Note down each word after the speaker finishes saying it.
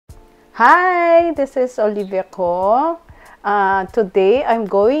Hi, this is Olivia Ko. Today, I'm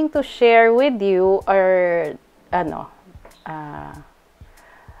going to share with you our uh,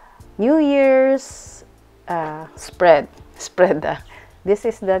 New Year's spread. Spread. This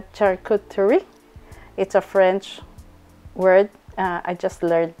is the charcuterie. It's a French word. I just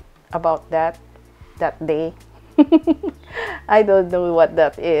learned about that day. I don't know what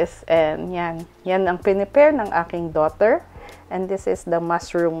that is. And yan ang pinipare ng aking daughter. And this is the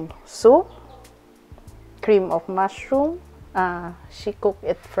mushroom soup, cream of mushroom. She cooked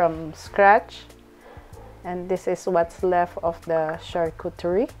it from scratch. And this is what's left of the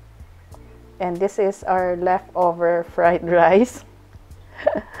charcuterie. And this is our leftover fried rice.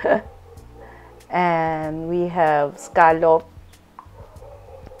 And we have scallop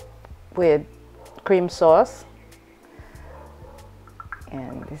with cream sauce.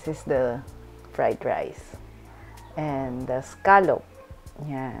 And this is the fried rice. And the scallop.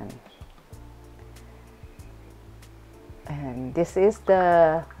 Yan. And this is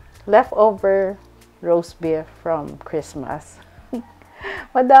the leftover roast beef from Christmas.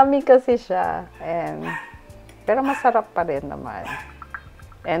 Madami kasi siya. Pero masarap pa rin naman.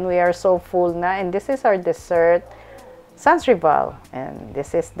 And we are so full na. And this is our dessert, Sans Rival. And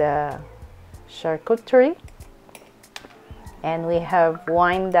this is the charcuterie. And we have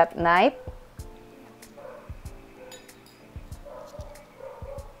wine that night.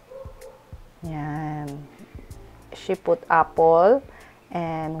 Yan. She put apple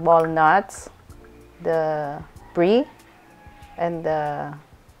and walnuts, the brie, and the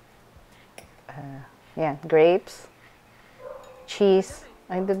grapes, cheese,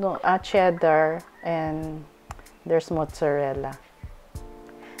 I don't know, cheddar, and there's mozzarella.